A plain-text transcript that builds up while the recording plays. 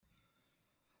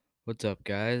What's up,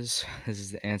 guys? This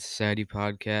is the Ant Society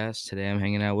podcast. Today I'm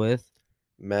hanging out with.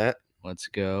 Matt, Let's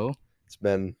go. it's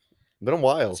been a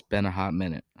while It's been a hot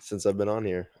minute. since I've been on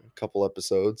here. A couple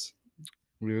episodes.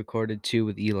 We recorded 2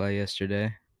 with Eli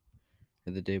yesterday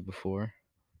or the day before.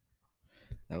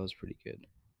 That was pretty good.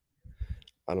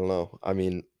 I don't know. I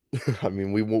mean,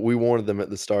 we warned them at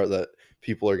the start that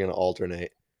people are going to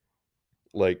alternate,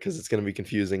 because it's going to be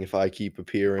confusing if I keep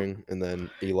appearing and then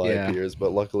Eli Yeah. appears.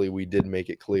 But luckily, we did make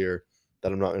it clear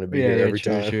that I'm not going to be Yeah, here every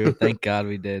true, time. true. Thank God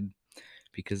we did,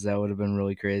 because that would have been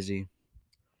really crazy.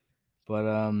 But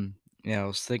yeah,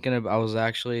 I was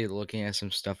actually looking at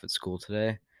some stuff at school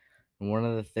today, and one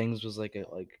of the things was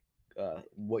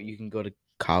what you can go to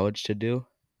college to do.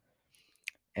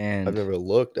 I've And never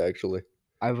looked actually.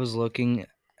 I was looking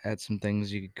at some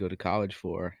things you could go to college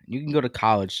for. You can go to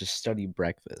college to study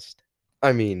breakfast.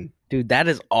 I mean, Dude, that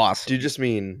is awesome. do you just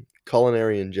mean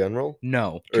culinary in general?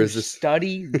 No, Or to is this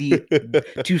study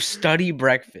to study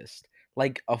breakfast,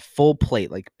 like a full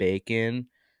plate, like bacon,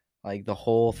 like the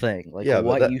whole thing, like Yeah, but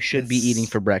what you should be eating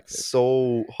for breakfast.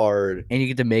 so hard. And you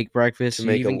get to make breakfast. to You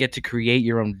make even a- get to create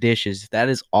your own dishes. That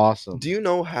is awesome. Do you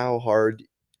know how hard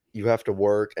you have to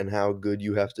work and how good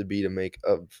you have to be to make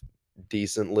a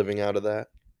decent living out of that?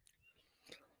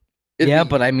 Yeah,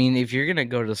 but I mean, if you're gonna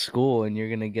go to school and you're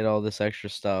gonna get all this extra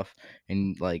stuff,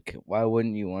 and like, why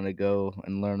wouldn't you want to go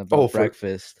and learn about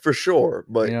breakfast? For sure,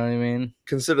 but You know what I mean?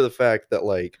 consider the fact that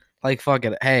Like, fuck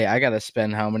it. Hey, I gotta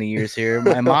spend how many years here?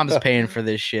 My mom's paying for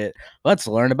this shit. Let's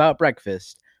learn about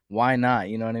breakfast. Why not?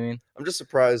 You know what I mean? I'm just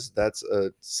surprised that's a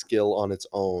skill on its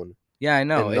own. Yeah, I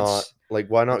know. And not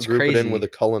why not it's group it in with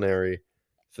crazy. a culinary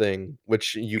thing,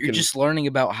 which You're just learning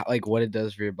about how, like, what it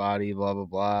does for your body, blah blah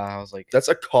blah. I was like, that's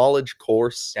a college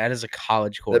course that is a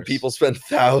college course that people spend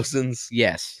thousands.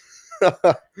 Yes. I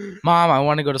Mom, I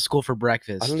want to go to school for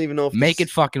breakfast. don't even know if Make it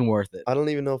fucking worth it. I don't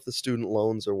even know if the student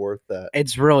loans are worth that.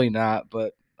 It's really not,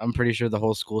 but I'm pretty sure the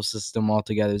whole school system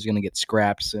altogether is gonna get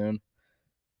scrapped soon.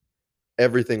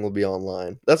 Everything will be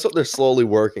online. That's what they're slowly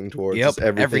working towards. Yep, Is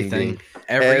everything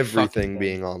everything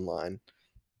being online.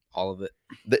 all of it,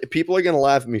 People are gonna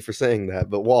laugh at me for saying that,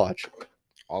 but watch.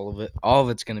 all of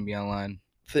it's gonna be online.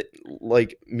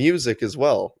 Like music as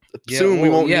well. Yeah, Soon we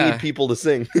well, won't yeah. need people to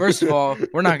sing. First of all,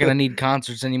 we're not gonna need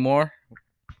concerts anymore.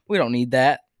 We don't need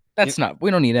that.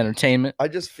 We don't need entertainment.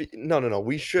 No.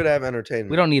 We should have entertainment.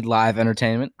 We don't need live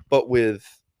entertainment. But with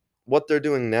what they're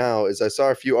doing now is I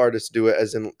saw a few artists do it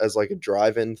as like a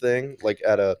drive-in thing, like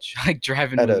at a Like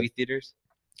driving at a- movie theaters.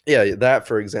 yeah, that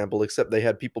for example, except they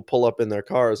had people pull up in their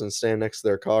cars and stand next to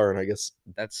their car and I guess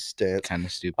That's dance. kind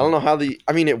of stupid. I don't know how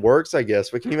it works, I guess,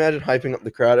 but can you imagine hyping up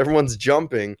the crowd? Everyone's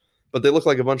jumping, but they look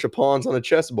like a bunch of pawns on a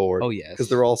chessboard. Oh yes, because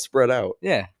they're all spread out.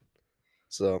 Yeah,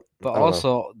 So, but I don't know.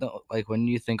 also, like when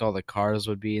you think all the cars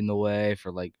would be in the way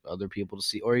for like other people to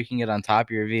see, or you can get on top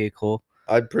of your vehicle.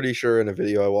 I'm pretty sure in a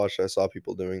video I watched, I saw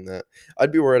people doing that.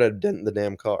 I'd be worried I'd dent the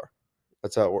damn car.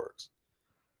 That's how it works.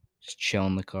 Just chill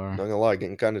in the car. Not gonna lie,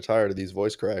 getting kind of tired of these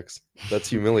voice cracks. That's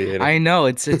humiliating. I know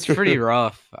it's pretty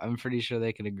rough. I'm pretty sure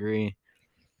they can agree.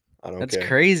 I don't That's care.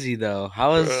 crazy though.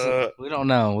 How is we don't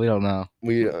know.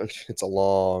 It's a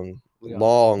long We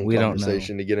don't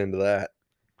conversation to get into that.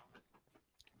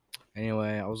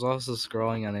 Anyway, I was also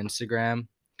scrolling on Instagram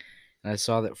and I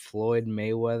saw that Floyd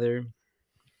Mayweather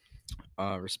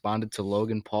responded to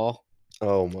Logan Paul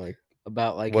Oh my!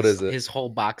 about like What is it? his whole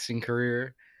boxing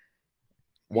career.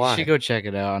 Why? You should go check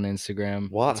it out on Instagram.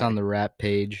 Why? It's on the rap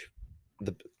page.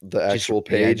 The actual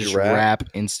page, just rap? rap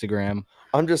Instagram.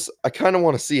 I kind of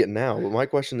want to see it now, but my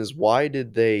question is, why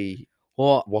did they?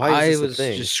 Well, Why is this I a was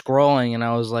thing? just scrolling and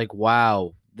I was like,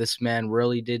 wow, this man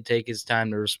really did take his time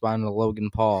to respond to Logan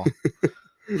Paul.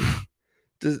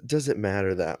 Does it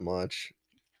matter that much?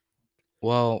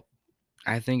 Well,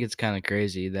 I think it's kind of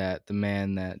crazy that the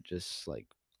man that just like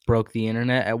broke the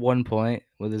internet at one point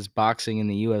with his boxing in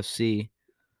the UFC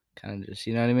kind of just,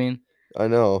 you know what I mean? I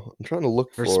know. I'm trying to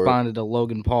look for Responded to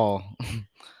Logan Paul.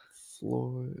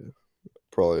 Floyd.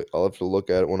 Probably. I'll have to look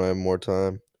at it when I have more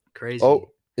time. Crazy.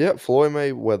 Oh, yeah. Floyd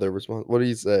Mayweather respond. What did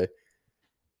he say?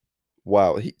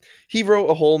 Wow. He wrote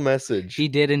a whole message. He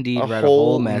did indeed write a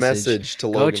whole message. to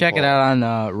Go Logan check Paul. it out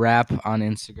on Rap on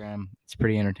Instagram. It's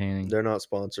pretty entertaining. They're not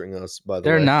sponsoring us, by the way.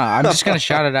 They're not. I'm just gonna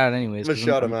shout it out anyways. I'm gonna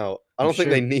shout them out. I don't think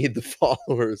they need the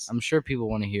followers. I'm sure people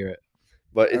want to hear it.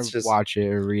 But Or it's just watch it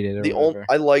or read it or whatever.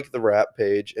 I like the rap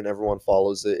page and everyone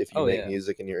follows it if you make yeah.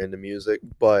 music and you're into music.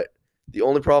 But the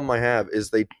only problem I have is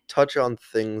they touch on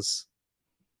things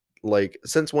like,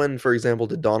 since when, for example,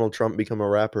 did Donald Trump become a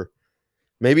rapper?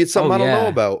 Maybe it's something I don't know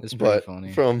about. It's pretty But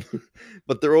funny.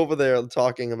 but they're over there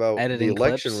talking about Editing the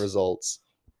election clips. results.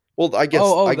 Well, Oh, I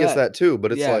oh, guess that. that too,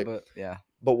 but it's Yeah, like, but yeah,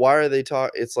 but why are they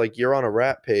talk? It's like you're on a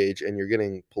rap page and you're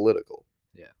getting political.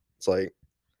 yeah, It's like,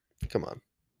 come on.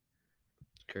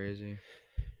 crazy.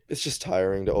 It's just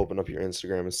tiring to open up your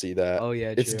Instagram and see that. Oh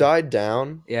yeah, It's true. died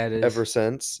down Yeah, it is. ever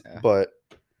since, Yeah. but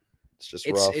it's just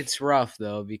It's rough. it's rough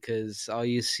though because all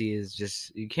you see is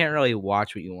just you can't really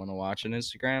watch what you want to watch on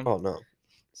Instagram. Oh no.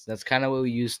 So that's kind of what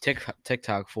we use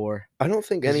TikTok for. I don't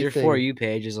think Because your For anything You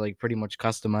page is like pretty much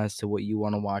customized to what you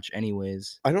want to watch,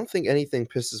 anyways. I don't think anything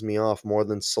pisses me off more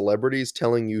than celebrities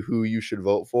telling you who you should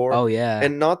vote for. Oh yeah,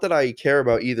 And not that I care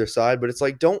about either side, but it's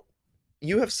like, don't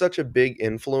you have such a big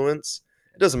influence?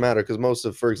 It doesn't matter because most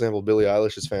of, for example, Billie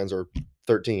Eilish's fans are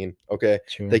 13. Okay,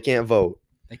 true. they can't vote.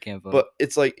 They can't vote. But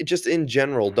it's like, just in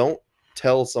general, don't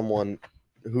tell someone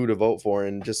who to vote for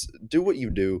and just do what you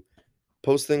do.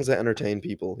 Post things that entertain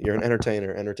people. You're an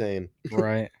entertainer. Entertain.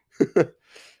 Right. I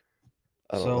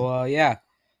don't So know. yeah,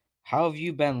 how have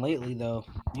you been lately though?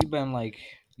 You've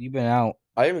been out.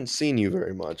 I haven't seen you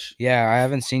very much. Yeah, I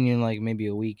haven't seen you in like maybe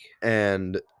a week.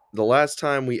 And the last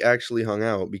time we actually hung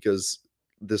out, because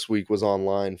this week was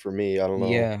online for me, I don't know.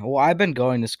 Yeah. Well, I've been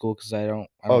going to school because I don't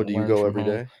Oh, do you learn go from every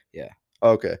home. day? Yeah.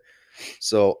 Okay.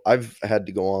 So I've had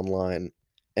to go online.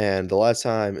 And the last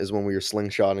time is when we were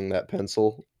slingshotting that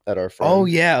pencil at our friend. Oh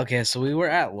yeah. Okay. So we were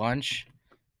at lunch,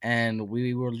 and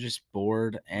we were just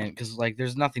bored, and because like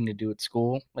there's nothing to do at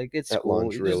school. Like it's At school.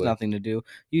 lunch, There's really. nothing to do.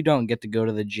 You don't get to go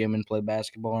to the gym and play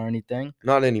basketball or anything.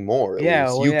 Not anymore, at Yeah.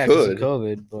 least. Well, You yeah, because of could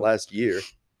COVID. But last year.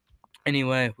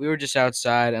 anyway, we were just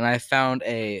outside, and I found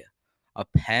a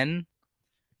pen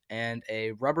and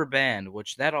a rubber band,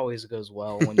 which that always goes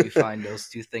well when you find those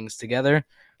two things together.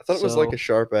 I thought it was like So a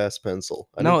sharp ass pencil.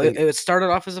 I no, didn't think. it started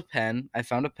off as a pen. I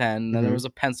found a pen, and then there Mhm. was a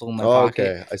pencil in my Oh, pocket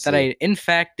okay. I that I, see. in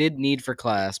fact, did need for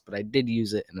class, but I did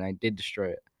use it and I did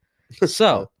destroy it.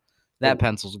 So that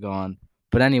pencil's gone.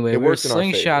 But anyway, It we were worked in our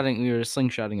favor.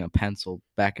 slingshotting a pencil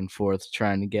back and forth,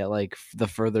 trying to get like the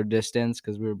further distance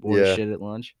because we were bored as Yeah. shit at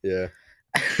lunch. Yeah.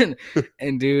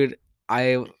 and dude,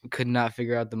 I could not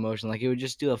figure out the motion. Like it would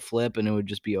just do a flip and it would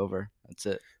just be over. That's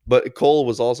it. But Cole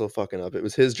was also fucking up. It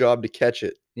was his job to catch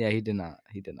it. Yeah, he did not.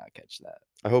 He did not catch that.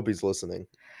 I hope he's listening.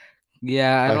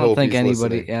 Yeah, I I don't hope think he's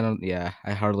anybody. listening. I don't. Yeah,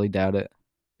 I hardly doubt it.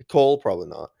 Cole probably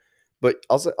not. But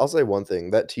I'll say one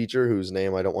thing. That teacher whose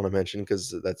name I don't want to mention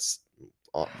because that's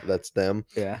them.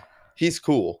 Yeah. He's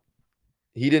cool.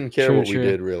 He didn't care True, what we true.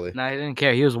 did, really. No, he didn't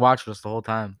care. He was watching us the whole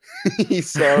time. He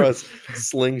saw us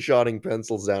slingshotting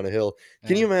pencils down a hill.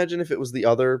 Can you Yeah. imagine if it was the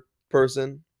other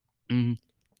person Mhm.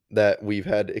 that we've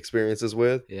had experiences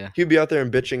with? Yeah. He'd be out there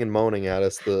and bitching and moaning at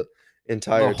us the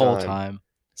entire The whole time, time.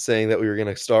 saying that we were going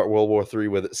to start World War III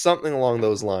with it. Something along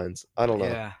those lines. I don't know.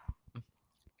 Yeah.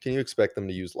 Can you expect them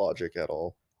to use logic at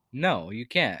all? No, you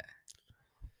can't.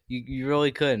 You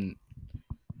really couldn't.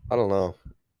 I don't know.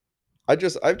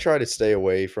 I've tried to stay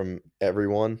away from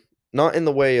everyone. Not in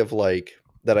the way of like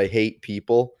that I hate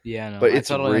people, Yeah, no. but I it's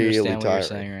totally really understand what you're tiring.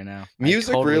 saying right now. I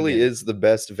Music totally really get it. is the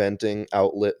best venting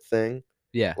outlet thing.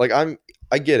 Yeah. Like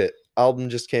I get it. Album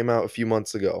just came out a few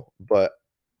months ago, but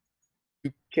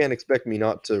you can't expect me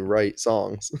not to write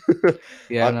songs.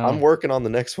 Yeah, I'm no. working on the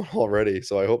next one already,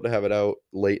 so I hope to have it out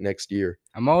late next year.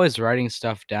 I'm always writing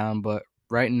stuff down, but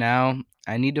right now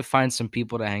I need to find some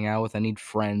people to hang out with. I need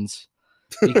friends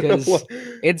because What?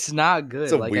 it's not good.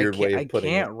 It's a Like weird way of I putting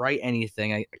can't it. write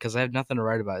anything because I have nothing to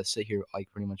write about. I sit here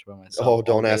like pretty much by myself. Oh, all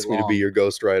don't day ask me to be long. your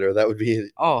ghostwriter. That would be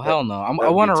Oh that, hell no! I that would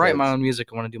be want to write my intense. own music.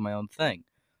 I want to do my own thing,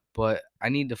 but I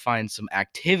need to find some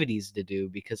activities to do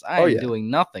because I Oh, am yeah.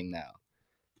 doing nothing now.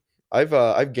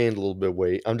 I've gained a little bit of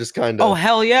weight. I'm just kind Oh of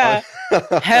hell yeah!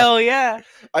 Hell yeah!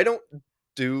 I don't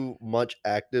do much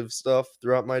active stuff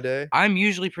throughout my day. I'm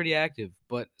usually pretty active,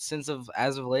 but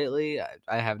as of lately,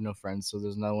 I have no friends, so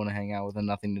there's no one to hang out with and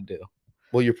nothing to do.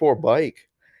 Well, your poor bike.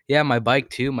 Yeah, my bike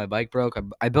too. My bike broke.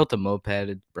 I built a moped.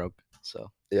 It broke. So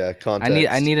Yeah, I need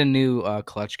context. a new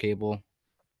clutch cable.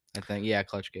 I think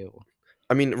clutch cable.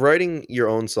 I mean, writing your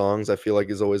own songs, I feel like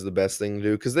is always the best thing to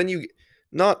do because then you,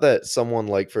 not that someone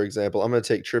like, for example, I'm gonna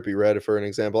take Trippie Redd for an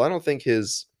example. I don't think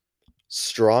his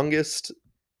strongest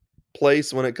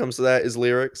place when it comes to that is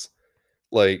lyrics.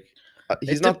 Like,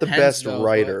 he's It not the depends, best though, but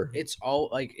writer. it's all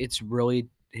like it's really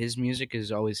his music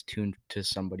is always tuned to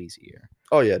somebody's ear.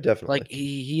 Oh yeah, definitely. Like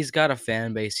he's got a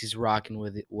fan base. He's rocking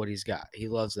with what he's got. He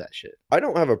loves that shit. I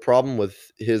don't have a problem with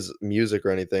his music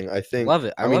or anything. I think Love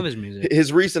it. I mean, love his music.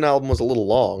 his recent album was a little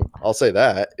long. I'll say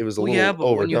that. It was a Well, little yeah, but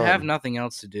overdone. when you have nothing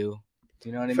else to do,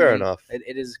 you know what I mean? Fair enough.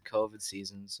 It is COVID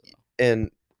season, so And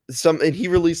he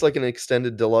released like an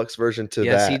extended deluxe version to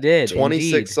yes, that. he did.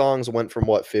 26 indeed. songs went from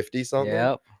what, 50 something?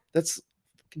 Yep. That's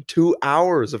 2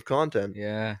 hours of content.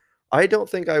 Yeah. I don't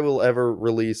think I will ever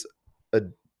release a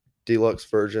deluxe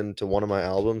version to one of my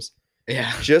albums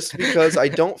Yeah. just because I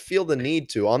don't feel the need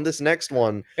to. On this next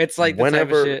one, It's like the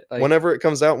type of shit, like whenever it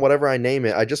comes out, whatever I name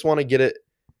it, I just want to get it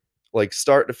like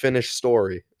start to finish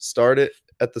story. Start it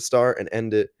at the start and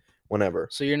end it whenever.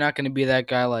 so you're not gonna be that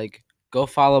guy like, go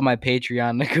follow my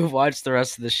Patreon and go watch the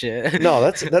rest of the shit. No,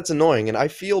 that's annoying, and I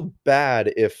feel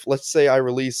bad if, let's say, I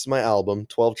release my album,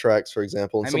 12 tracks, for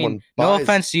example, and I someone mean, no buys.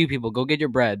 offense to you people, go get your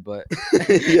bread, but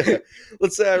Yeah,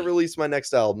 let's say I release my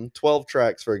next album, 12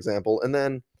 tracks, for example, and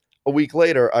then a week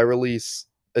later I release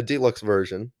a deluxe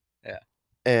version. Yeah.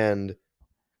 And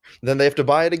then they have to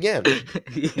buy it again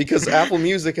because Apple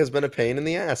Music has been a pain in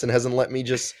the ass and hasn't let me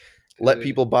just let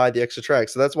people buy the extra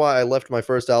tracks. So that's why I left my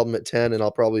first album at 10 and I'll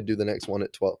probably do the next one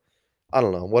at 12. I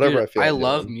don't know, whatever Dude, I feel I like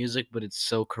love doing. music, but it's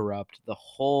so corrupt. The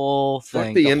whole Fuck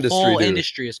thing, the the industry, whole dude.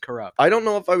 industry is corrupt. I don't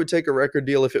know if I would take a record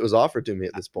deal if it was offered to me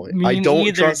at this point. Me I don't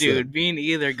neither, trust dude. them. Me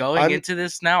neither. Going I'm- into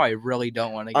this now, I really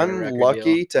don't want to get a I'm record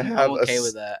lucky deal. to have I'm okay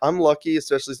with that. I'm lucky,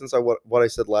 especially since what I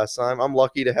said last time. I'm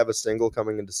lucky to have a single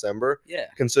coming in December. Yeah.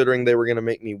 Considering they were going to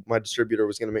make me, my distributor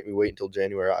was going to make me wait until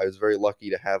January. I was very lucky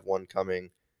to have one coming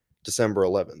December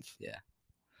 11th. Yeah.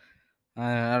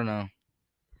 I don't know.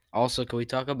 Also, can we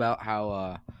talk about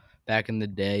how back in the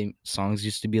day songs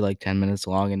used to be like 10 minutes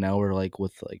long, and now we're like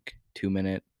with like 2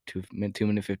 minute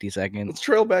 50 seconds. Let's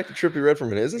trail back to Trippie Redd for a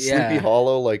minute. Isn't Sleepy Yeah.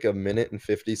 Hollow like a minute and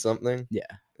 50 something? Yeah.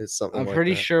 It's something I'm like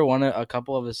pretty that. sure a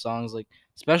couple of his songs, like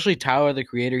especially Tyler the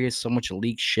Creator, he has so much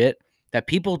leaked shit that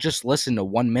people just listen to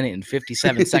 1 minute and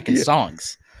 57 second Yeah.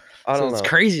 songs. I So don't it's know.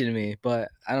 crazy to me, but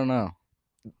I don't know.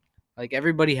 Like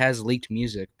everybody has leaked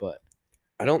music, but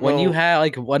I don't when know. you have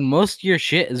like when most of your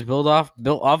shit is built off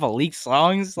of leaked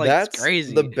songs, like That's it's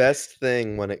crazy. the best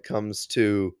thing when it comes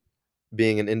to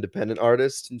being an independent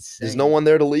artist. It's There's insane. no one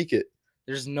there to leak it.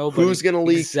 There's nobody. Who's gonna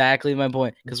leak? Exactly my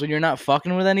point. Because when you're not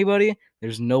fucking with anybody,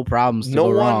 there's no problems to No go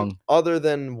one wrong. other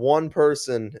than one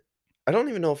person. I don't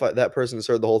even know if that person has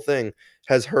heard the whole thing.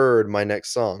 Has heard my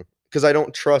next song because I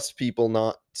don't trust people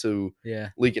not to Yeah.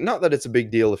 leak it. Not that it's a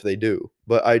big deal if they do,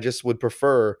 but I just would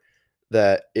prefer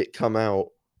that it come out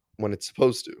when it's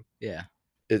supposed to. Yeah.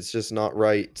 It's just not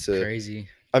right to. Crazy.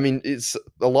 I mean, it's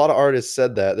a lot of artists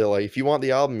said that. They're like, if you want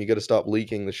the album, you got to stop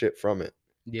leaking the shit from it.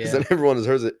 Because Yeah. then everyone has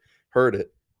heard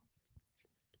it.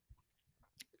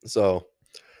 So,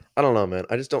 I don't know, man.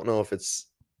 I just don't know if it's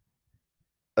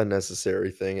a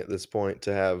necessary thing at this point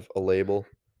to have a label.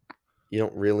 You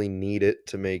don't really need it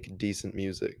to make decent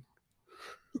music.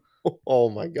 Oh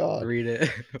my god. Read it.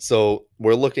 So,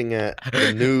 we're looking at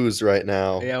the news right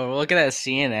now. Yeah, we're looking at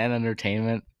CNN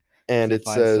Entertainment. And to it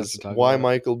find stuff says to talk why about.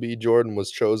 Michael B. Jordan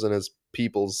was chosen as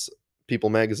People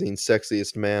Magazine's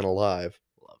sexiest man alive.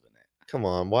 Loving it. Come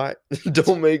on, why?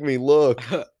 Don't make me look.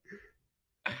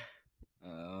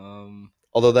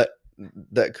 Although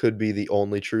that could be the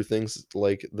only true things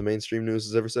like the mainstream news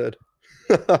has ever said.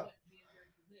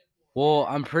 Well,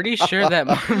 I'm pretty sure that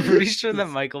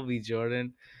Michael B.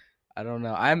 Jordan. I don't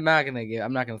know. I'm not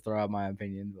gonna throw out my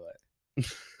opinion,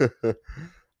 but I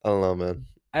don't know, man.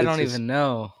 I don't even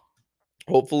know.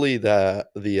 Hopefully that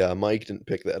the mic didn't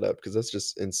pick that up because that's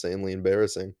just insanely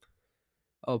embarrassing.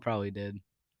 Oh, probably did.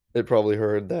 It probably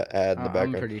heard that ad in the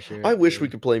background. I'm pretty sure. I wish we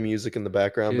could play music in the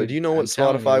background, but Dude, do you know what I'm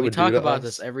telling Spotify you, would do to We talk about us?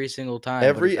 this every single time.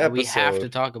 Every but we have to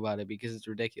episode. talk about it because it's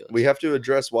ridiculous. We have to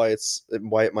address why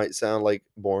it might sound like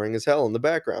boring as hell in the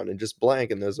background and just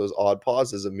blank, and there's those odd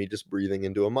pauses of me just breathing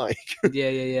into a mic.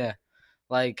 Yeah.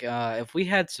 Like, if we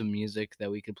had some music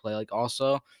that we could play, like,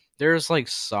 also, there's like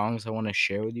songs I want to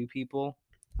share with you people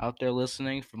out there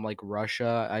listening from like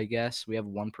Russia. I guess we have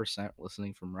 1%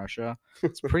 listening from Russia.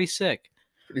 It's pretty sick.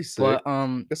 Pretty sick. But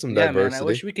Got some yeah, man, I diversity.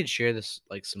 wish we could share this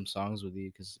like some songs with you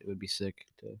because it would be sick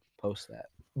to post that.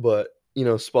 But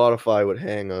Spotify would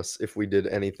hang us if we did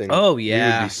anything. Oh We would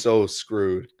yeah, be so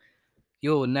screwed.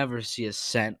 you'll never see a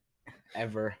cent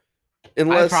ever.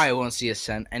 Unless I probably won't see a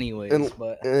cent anyways.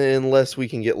 But unless we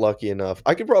can get lucky enough.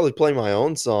 I could probably play my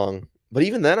own song, but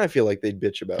even then I feel like they'd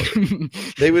bitch about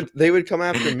it. They would come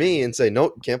after me and say,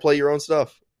 "Nope, can't play your own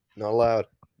stuff. Not allowed."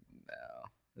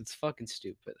 No, it's fucking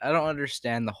stupid. I don't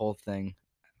understand the whole thing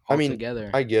I mean, altogether.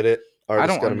 I get it.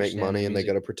 Artists don't got to make understand the money and they music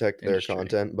got to protect their industry.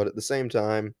 content, but at the same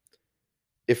time,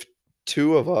 if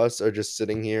two of us are just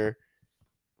sitting here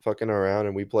fucking around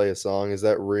and we play a song, is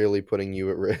that really putting you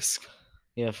at risk?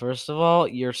 Yeah, first of all,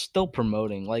 you're still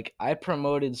promoting. Like, I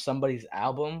promoted somebody's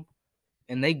album,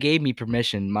 and they gave me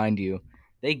permission, mind you.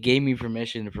 They gave me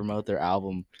permission to promote their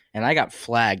album, and I got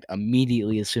flagged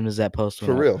immediately as soon as that post went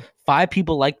For up. real. 5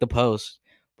 people liked the post,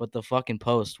 but the fucking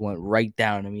post went right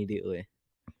down immediately.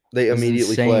 They It was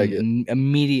immediately insane. flag it.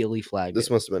 Immediately flagged This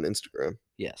it. must have been Instagram.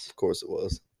 Yes. Of course it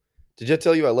was. Did I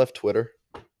tell you I left Twitter?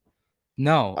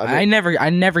 No, I mean, I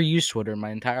never used Twitter in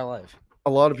my entire life. a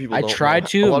lot of people I don't know. tried A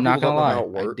to. lot I'm of not people don't gonna know how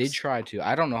lie. it I did works. try to.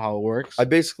 I don't know how it works. I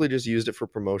basically just used it for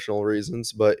promotional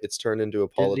reasons, but it's turned into a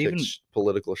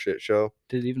political shit show.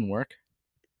 Did it even work?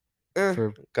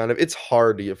 Kind of. It's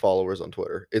hard to get followers on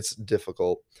Twitter. It's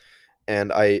difficult,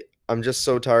 and I'm just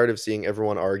so tired of seeing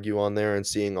everyone argue on there and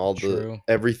seeing all the True.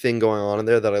 everything going on in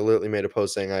there that I literally made a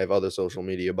post saying I have other social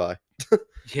media. Bye.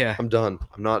 Yeah. I'm done.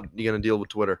 I'm not gonna deal with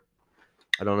Twitter.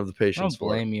 I don't have the I patience don't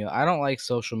for it. blame you. I don't like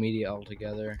social media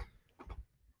altogether.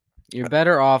 You're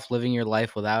better off living your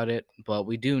life without it, but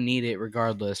we do need it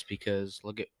regardless because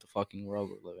look at the fucking world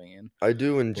we're living in. I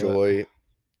do enjoy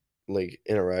like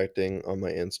interacting on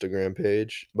my Instagram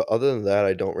page, but other than that,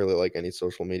 I don't really like any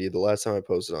social media. The last time I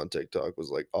posted on TikTok was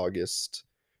like August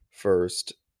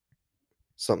 1st,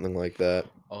 something like that.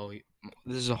 Oh,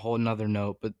 this is a whole nother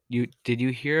note, but did you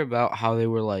hear about how they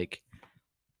were like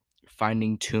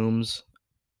finding tombs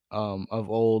of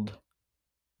old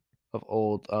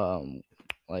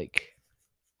like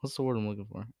what's the word I'm looking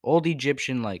for? Old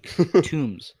Egyptian like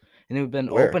tombs, and they've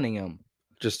been Where? opening them.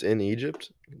 Just in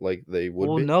Egypt, like they would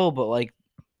Well, be. no, but like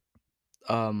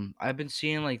I've been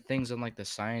seeing like things on like the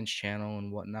Science Channel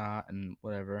and whatnot and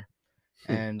whatever,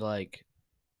 Hmm. and like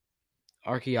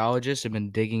archaeologists have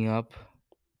been digging up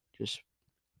just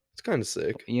It's kind of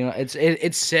sick.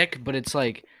 it's sick, but it's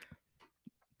like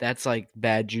that's like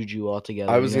bad juju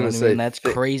altogether. I You was know gonna what I mean? say, That's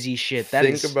crazy shit.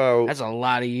 think about That's a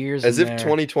lot of years as in if there.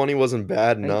 2020 wasn't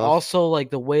bad And enough. also like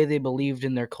the way they believed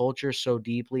in their culture so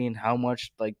deeply and how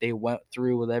much like they went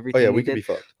through with Oh everything yeah, they we could did. be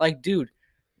fucked. Like, dude,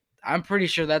 I'm pretty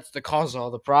sure that's the cause of all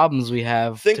the problems we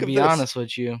have, Think to of be this. honest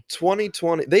with you.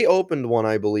 2020, they opened one,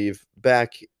 I believe,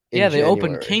 back in Yeah, they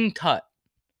opened January. King Tut.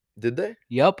 Did they?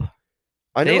 Yup.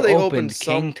 I They know they opened opened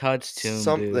King Tut's tomb, dude.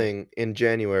 something in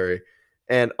January.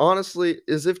 And honestly,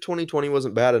 as if 2020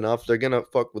 wasn't bad enough, they're gonna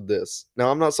fuck with this.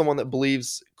 Now, I'm not someone that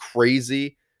believes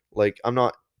crazy. Like, I'm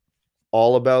not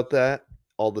all about that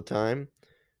all the time,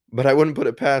 but I wouldn't put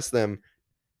it past them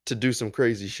to do some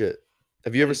crazy shit.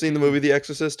 Have you ever Like, seen the dude. movie The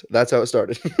Exorcist? That's how it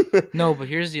started. No, but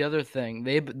here's the other thing.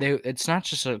 They it's not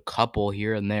just a couple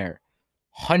here and there.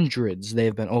 Hundreds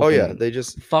they've been Oh yeah, opening. they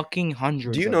just. Fucking Do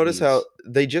hundreds you of notice these. how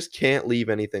they just can't leave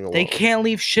anything alone? They can't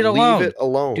leave shit Leave alone. it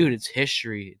alone. Dude, it's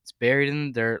history. It's buried in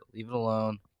the dirt. Leave it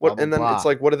alone. What? Blah, And blah, then it's blah.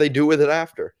 like, what do they do with it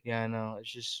after? Yeah, I know. It's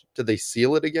just Did they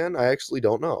seal it again? I actually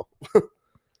don't know. I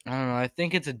don't know. I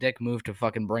think it's a dick move to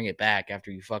fucking bring it back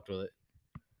after you fucked with it.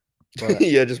 But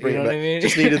Yeah, just you bring it know what back. I mean?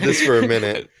 Just needed this for a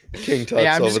minute. King Tut's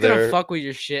Yeah, I'm over just gonna there. fuck with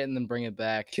your shit and then bring it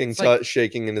back. King It's Tut like,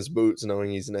 shaking in his boots,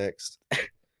 knowing he's next. it's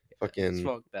Fucking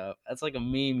fucked up. That's like a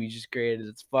meme you just created.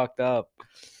 It's fucked up.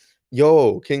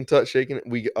 yo, King Tut shaking.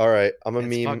 All right. I'm a It's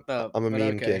meme. fucked up, I'm a but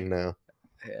meme okay. king now.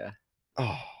 Yeah.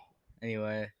 Oh,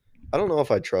 Anyway, I don't know if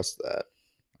I trust that.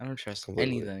 I don't trust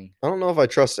Completely. anything. I don't know if I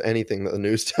trust anything that the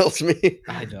news tells me.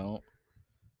 I don't.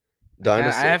 I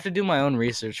Dinosaur. have to do my own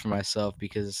research for myself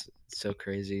because it's so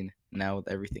crazy now with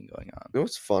everything going on. You know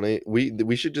what's funny?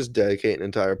 We should just dedicate an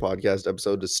entire podcast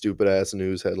episode to stupid ass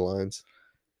news headlines.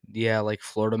 Yeah, like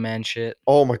Florida man shit.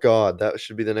 Oh my god, that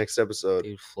should be the next episode.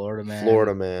 Dude, Florida man.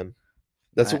 Florida man.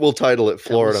 That's I- what we'll title it. That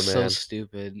Florida was man. so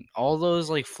stupid. All those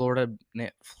like Florida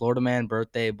man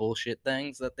birthday bullshit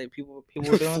things that people were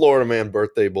doing. Florida man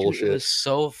birthday Dude, bullshit. it was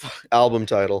so Album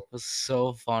title. it was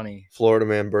so funny. Florida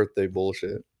man birthday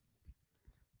bullshit.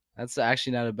 That's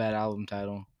actually not a bad album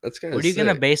title. That's kind of What are you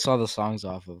gonna base all the songs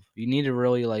off of? You need to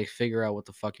really like figure out what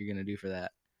the fuck you're gonna do for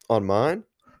that. on mine?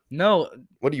 No,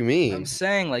 What do you mean? I'm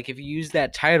saying like if you use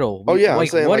that title. Oh yeah, like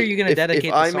I'm saying what like, are you gonna if dedicate?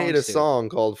 if the I made a songs to? song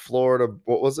called Florida,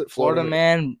 what was it? Florida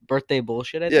man birthday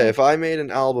bullshit. I Yeah, think? if I made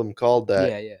an album called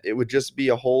that, yeah. it would just be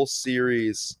a whole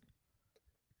series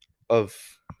of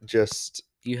just.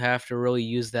 You have to really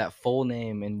use that full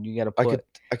name, and you gotta I put.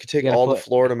 could take gotta all the put-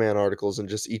 Florida Man articles and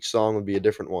just each song would be a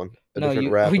different one, a different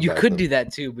rap. you about could them. do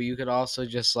that too, but you could also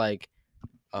just like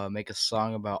make a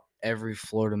song about every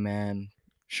Florida man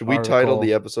Should we title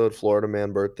the article. episode "Florida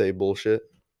Man Birthday Bullshit"?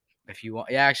 if you want.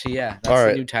 Yeah, actually, yeah, that's All the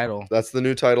right. new title. That's the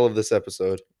new title of this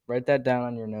episode. Write that down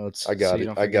on your notes. I got so you it.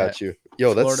 don't I got forget. you.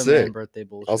 Yo, that's Florida man sick. birthday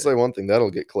bullshit. I'll say one thing. That'll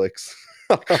get clicks.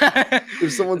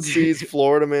 If someone sees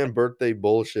Florida Man birthday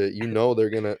bullshit, you know they're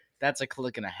gonna. That's a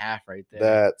click and a half right there.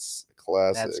 That's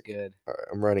classic. That's good. All right,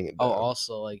 I'm writing it down. Oh,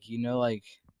 also like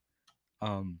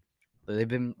they've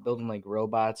been building like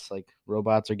robots. Like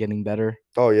robots are getting better.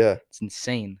 Oh yeah. It's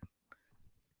insane.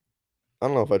 I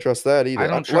don't know if I trust that either. I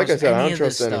don't Like I trust said, I any don't of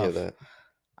trust this any of stuff. that.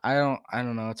 I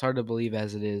don't know. It's hard to believe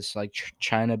as it is. Like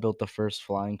China built the first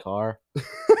flying car.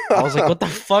 I was like, what the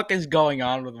fuck is going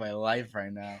on with my life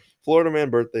right now? Florida man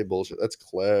birthday bullshit. That's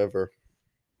clever.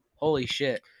 Holy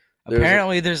shit. There's a,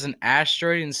 Apparently, there's an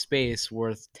asteroid in space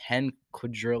worth $10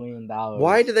 quadrillion.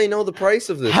 why do they know the price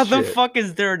of this How the shit? fuck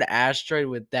is there an asteroid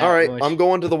with that All right, much? I'm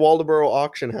going to the Waldoboro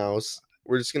auction house.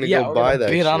 We're just gonna Yeah, go we're buy gonna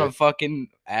that bid on a shit. fucking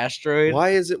asteroid.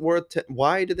 Why is it worth?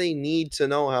 Why do they need to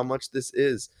know how much this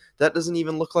is? That doesn't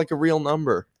even look like a real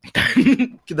number.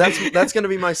 That's gonna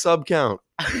be my sub count.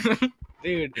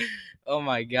 Dude, oh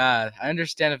my god. I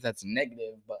understand if that's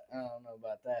negative, but I don't know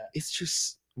about that. It's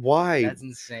just why. That's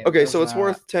insane. Okay, That's so it's not-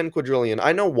 worth 10 quadrillion.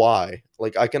 I know why.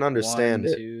 Like I can understand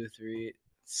 1, it. 2, 3,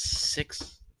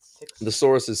 6. The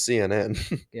source is CNN.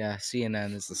 Yeah,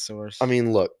 CNN is the source. I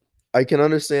mean, look, I can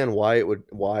understand why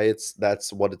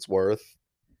that's what it's worth,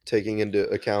 taking into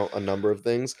account a number of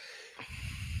things.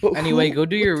 But anyway, go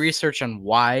do your research on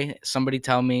why. Somebody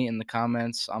tell me in the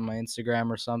comments on my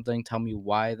Instagram or something. Tell me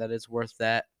why that it's worth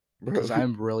that. Because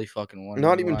I'm really fucking wondering.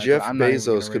 not even why, Jeff I'm not even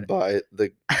gonna Bezos read could it. buy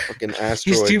the fucking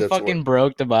asteroid. He's too that's fucking worth.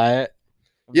 broke to buy it.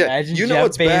 Yeah, Imagine you know Jeff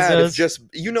it's bad if Bezos. just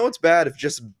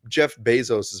Jeff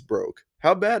Bezos is broke.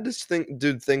 How bad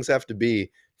do things have to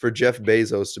be for Jeff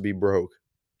Bezos to be broke?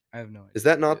 I have no idea. Is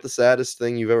that not the saddest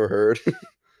thing you've ever heard?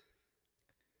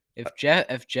 If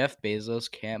Jeff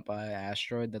Bezos can't buy an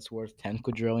asteroid that's worth $10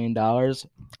 quadrillion,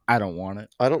 I don't want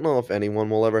it. I don't know if anyone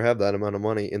will ever have that amount of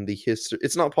money in the history.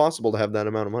 It's not possible to have that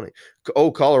amount of money. Oh,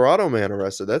 Colorado man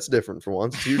arrested. That's different for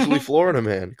once. It's usually Florida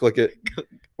man. Click it.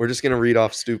 We're just gonna read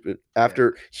off stupid.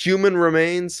 After human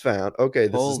remains found. Okay,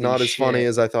 this is Holy not as funny shit.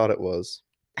 as I thought it was.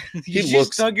 You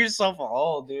just dug yourself a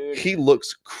hole, dude. He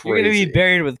looks crazy. You're gonna be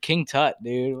buried with King Tut,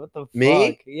 dude. What the Me?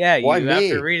 fuck? Yeah, Why you me?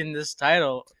 after reading this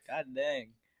title. God dang.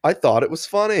 I thought it was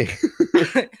funny.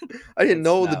 I didn't It's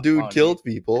know the not dude funny. killed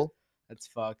people. That's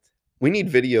fucked. We need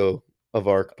video of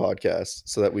our podcast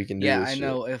so that we can do Yeah, this I shit.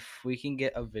 know. If we can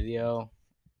get a video,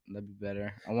 that'd be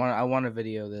better. I want to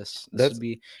video this. This That's- would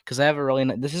be because I have a really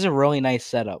this is a really nice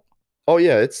setup. Oh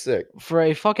yeah, it's sick. For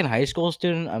a fucking high school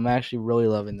student, I'm actually really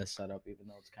loving this setup, even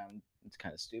though it's kind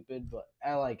of stupid, but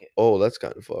I like it. Oh, that's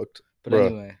kind of fucked. But Bruh.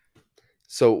 anyway,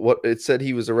 So what it said,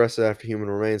 he was arrested after human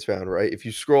remains found, right? If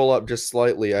you scroll up just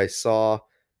slightly, I saw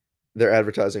they're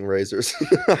advertising razors.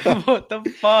 what the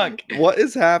fuck? What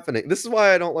is happening? This is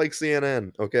why I don't like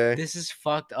CNN, okay? This is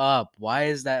fucked up. Why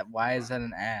is that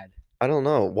an ad? I don't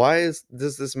know.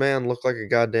 Does this man look like a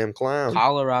goddamn clown?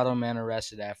 Colorado man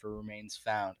arrested after remains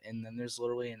found, and then there's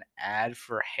literally an ad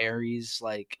for Harry's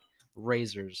like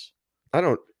razors, I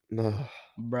don't ugh.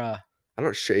 bruh. I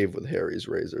don't shave with Harry's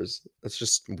razors. That's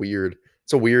just weird.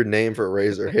 It's a weird name for a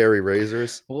razor. Harry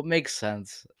razors. Well, it makes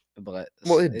sense, but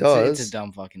Well, it It's does. a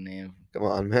dumb fucking name. Come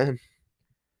on, man.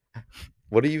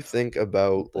 What do you think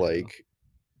about What the hell? like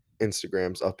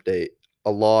Instagram's update?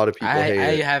 A lot of people hate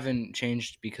I it. haven't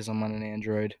changed because I'm on an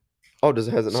Android. Oh, has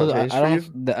it not So changed I for don't. you? Know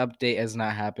if the update has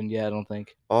not happened yet. I don't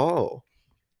think. Oh,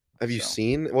 have you So.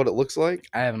 seen what it looks like?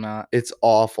 I have not. It's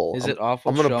awful. Is it awful?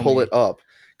 I'm gonna Show pull me. it up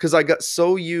because I got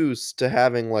so used to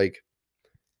having like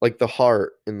the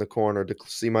heart in the corner to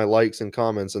see my likes and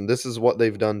comments, and this is what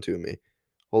they've done to me.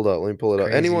 Hold up, let me pull it up.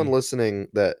 Anyone Crazy. listening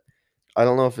that I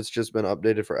don't know if it's just been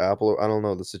updated for Apple or I don't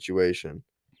know the situation.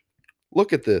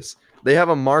 Look at this. They have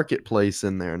a marketplace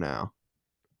in there now.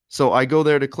 So I go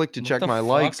there to click to What check the my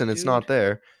likes fuck, and it's dude? not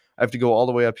there. I have to go all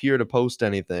the way up here to post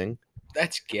anything.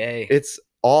 That's gay. It's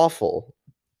awful.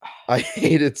 I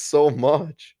hate it so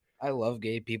much. I love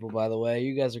gay people, by the way.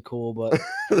 You guys are cool, but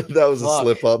That was a Fuck.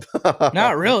 slip up.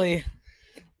 not really.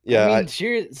 Yeah, I mean,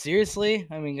 seriously.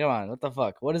 I mean, come on. What the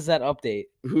fuck? What is that update?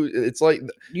 it's like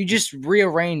You just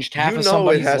rearranged half You of know it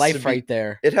somebody's has to life be- right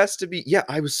there. it has to be. Yeah,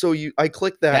 I was so I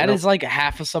clicked that. That and is like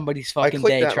half of somebody's I fucking clicked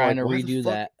day that and I'm trying to like, why the redo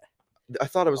fuck? that. I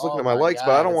thought I was looking Oh at my my likes,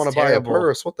 but I God, don't want to that's buy terrible. a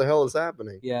purse. What the hell is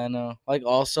happening? Yeah, I know. Like,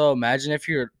 also, imagine if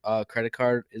your credit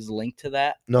card is linked to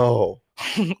that, No,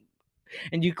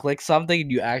 and you click something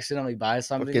and you accidentally buy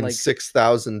something. fucking Like,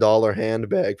 $6,000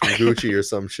 handbag from Gucci or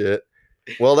some shit.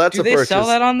 Well, that's do a they purchase. sell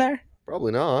that on there?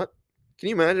 Probably not. Can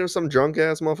you imagine if some drunk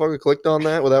ass motherfucker clicked on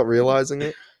that without realizing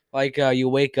it? Like, you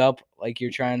wake up, like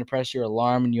you're trying to press your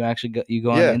alarm, and you actually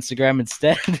go on Yeah. Instagram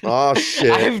instead. Oh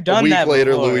shit! I've done a week that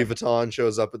later, before. Louis Vuitton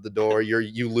shows up at the door.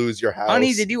 You lose your house.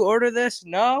 Honey, did you order this?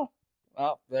 No.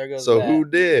 Oh, there goes. So that. who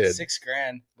did?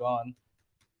 $6,000 gone.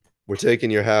 We're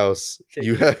taking your house. Take-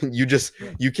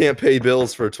 You can't pay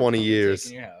bills for 20 years.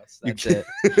 Taking your house. You That's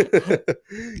it.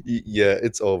 Yeah,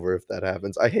 it's over if that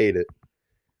happens. I hate it.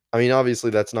 I mean,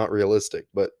 obviously that's not realistic,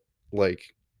 but like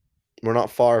we're not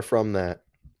far from that.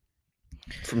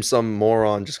 From some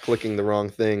moron just clicking the wrong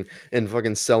thing and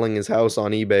fucking selling his house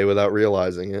on eBay without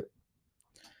realizing it.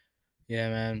 Yeah,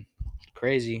 man.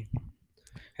 Crazy.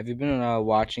 Have you been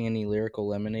watching any Lyrical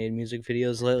Lemonade music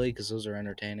videos lately? Because those are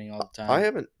entertaining all the I time.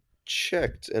 haven't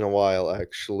checked in a while,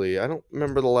 actually. I don't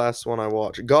remember the last one I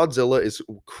watched. Godzilla is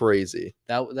crazy.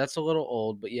 That's a little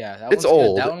old, but yeah, that It's one's good.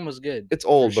 old. That one was good It's for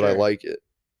old, but I sure. It like it.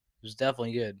 was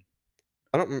definitely good.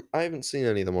 I haven't seen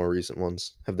any of the more recent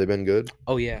ones. Have they been good?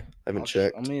 Oh yeah, I haven't let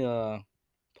checked. me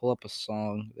pull up a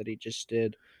song that he just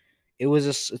did.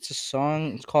 It's a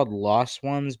song. It's called Lost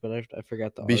Ones, but I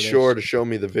forgot the Be sure artist. to show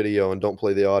me the video and don't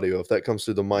play the audio. If that comes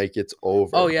through the mic, it's Oh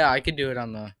over. yeah, I could do it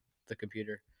on the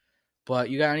computer.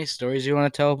 But you got any stories you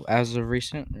want to tell as of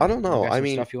recent? I Or don't you know. got I some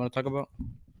mean, stuff you want to talk about?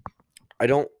 I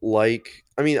don't like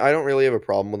I don't really have a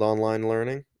problem with online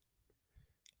learning.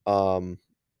 Um,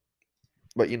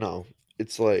 but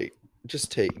it's like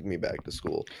just take me back to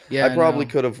school. Yeah, I I probably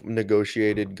know. could have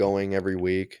negotiated going every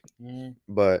week, Mm,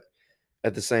 but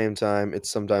at the same time,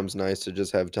 it's sometimes nice to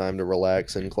just have time to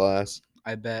relax in class.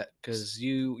 I bet because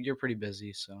you're pretty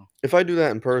busy, so If I do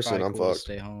that in it's person, probably I'm cool to fucked.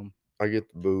 stay home. I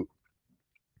get the boot.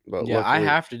 But Yeah, I luckily,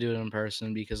 have to do it in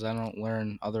person because I don't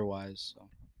learn otherwise. So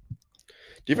do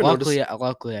you ever notice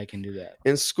luckily I can do that.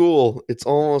 in school, it's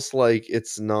almost like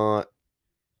it's not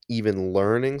even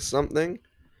learning something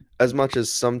as much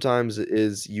as sometimes it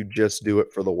is you just do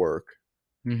it for the work.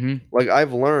 Mm-hmm. Like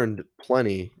I've learned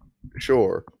plenty,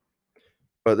 sure,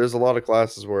 but there's a lot of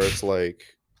classes where it's like,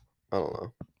 I don't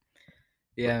know.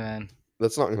 Yeah, man.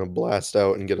 That's not gonna blast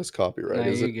out and get us No, copyright,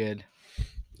 is you're it? good.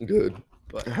 Good.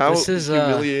 But How this is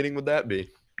humiliating would that be?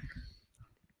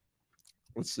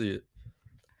 Let's see it.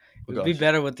 Oh it would be gosh.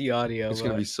 better with the audio. It's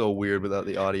gonna be But so weird without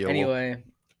the audio. anyway,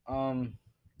 um,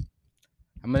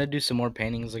 I'm gonna do some more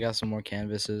paintings. I got some more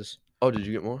canvases. Oh, did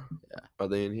you get more? Yeah. Are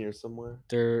they in here somewhere?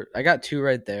 I got two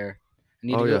right there.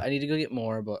 Oh yeah. I need to go get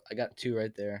more, but I got two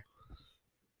right there.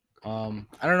 I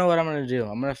don't know what I'm gonna do.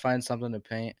 I'm gonna find something to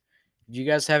paint. Do you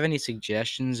guys have any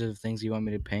suggestions of things you want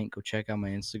me to paint? Go check out my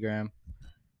Instagram.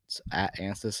 It's at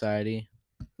Ant Society.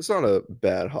 It's not a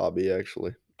bad hobby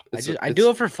actually. I do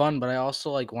it for fun, but I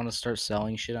also like want to start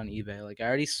selling shit on eBay. Like I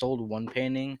already sold one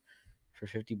painting for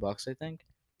 $50, I think.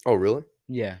 Oh really?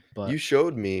 Yeah, but You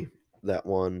showed me that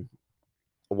one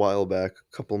a while back,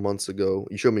 a couple months ago.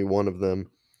 You showed me one of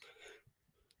them.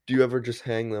 Do you ever just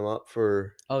hang them up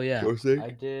for oh yeah, show sake? I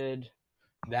did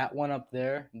that one up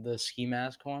there, the ski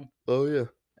mask one. Oh yeah.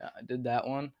 Yeah, I did that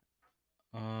one.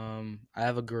 I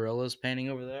have a gorillas painting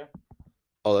over there.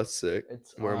 Oh, that's sick.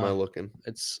 It's Where am I looking?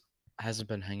 it's hasn't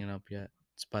been hanging up yet.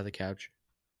 It's by the couch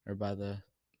or by the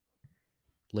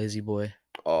lazy boy.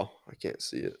 Oh, I can't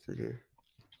see it from here.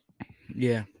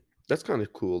 Yeah, That's kind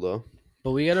of cool though.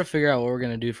 but we got to figure out what we're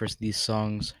gonna do for these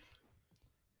songs.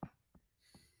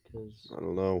 'Cause I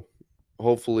don't know.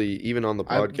 Hopefully, even on the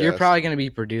you're podcast. probably gonna be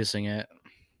producing it.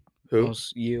 Who?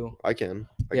 Most you. I can.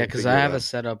 Yeah, can because figure I it have a out.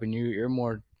 setup and you're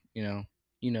more you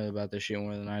know about this shit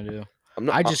more than I do. I'm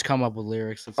not. I just come up with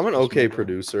lyrics. I'm an That's my okay goal.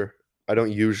 producer. I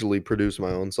don't usually produce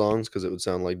my own songs because it would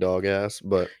sound like dog ass.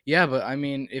 But Yeah, but I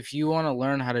mean, if you want to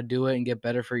learn how to do it and get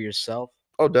better for yourself,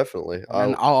 oh, definitely.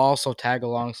 and then I'll also tag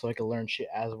along so I can learn shit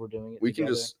as we're doing it We can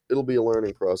together. it'll be a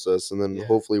learning process, and then Yeah.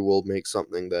 hopefully we'll make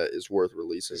something that is worth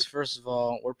releasing. 'Cause first of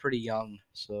all, we're pretty young,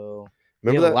 so we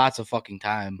Remember have that? lots of fucking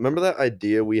time. Remember that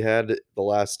idea we had the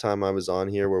last time I was on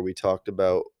here where we talked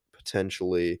about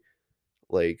potentially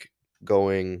like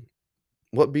going.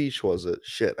 What beach was it?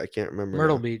 Shit, I can't remember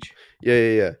Myrtle now. Beach.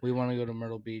 Yeah. We want to go to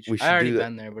Myrtle Beach. We I should already do that.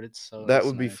 been there, but it's That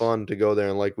would be nice. fun to go there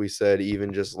and, like we said,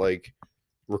 even just like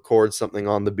record something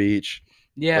on the beach.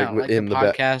 Yeah, like a in the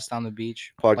podcast on the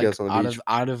beach. podcast like on the beach.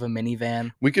 out of a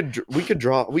minivan. We could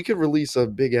release a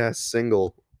big ass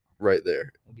single right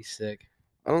there. That'd be sick.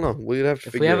 I don't know. We'd have to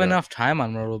If figure we have it out. enough time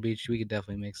on Myrtle Beach, we could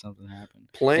definitely make something happen.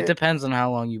 Plan. It depends on how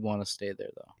long you want to stay there,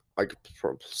 though. I could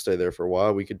stay there for a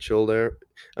while. We could chill there.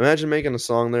 Imagine making a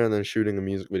song there and then shooting a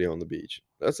music video on the beach.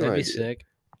 That's an That'd idea. be sick.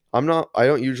 I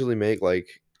don't usually make I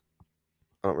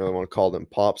don't really want to call them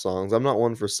pop songs. I'm not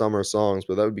one for summer songs,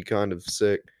 but that would be kind of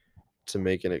sick to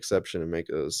make an exception and make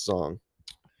a song.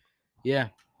 Yeah,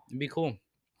 it'd be cool.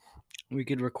 We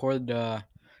could record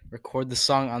the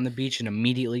song on the beach and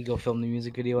immediately go film the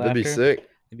music video That'd after. be sick.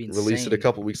 It'd be Release it a insane.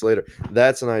 couple weeks later.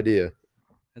 That's an idea.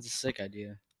 That's a sick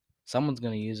idea. Someone's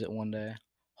gonna use it one day.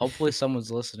 Hopefully,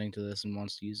 someone's listening to this and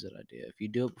wants to use that idea. If you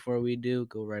do it before we do,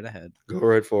 go right ahead. Go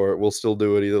right for it. We'll still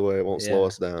do it either way. It won't slow Yeah.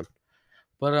 us down.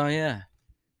 But yeah.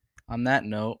 On that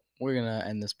note, we're gonna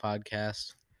end this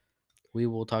podcast. We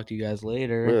will talk to you guys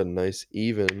later. We're a nice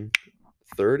even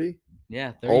 30.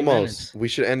 Yeah, 30 Almost. minutes. We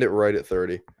should end it right at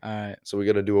 30. All right. So we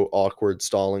got to do awkward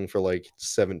stalling for like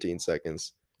 17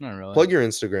 seconds. Not really. Plug your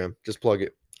Instagram. Just plug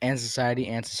it. Ant Society,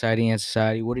 Ant Society, Ant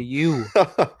Society. What are you?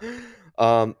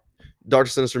 Dr.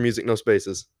 Sinister music, no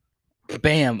spaces.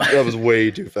 Bam. That was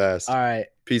way too fast. All right.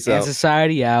 Peace And out.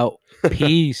 society out.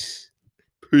 Peace.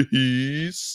 Peace.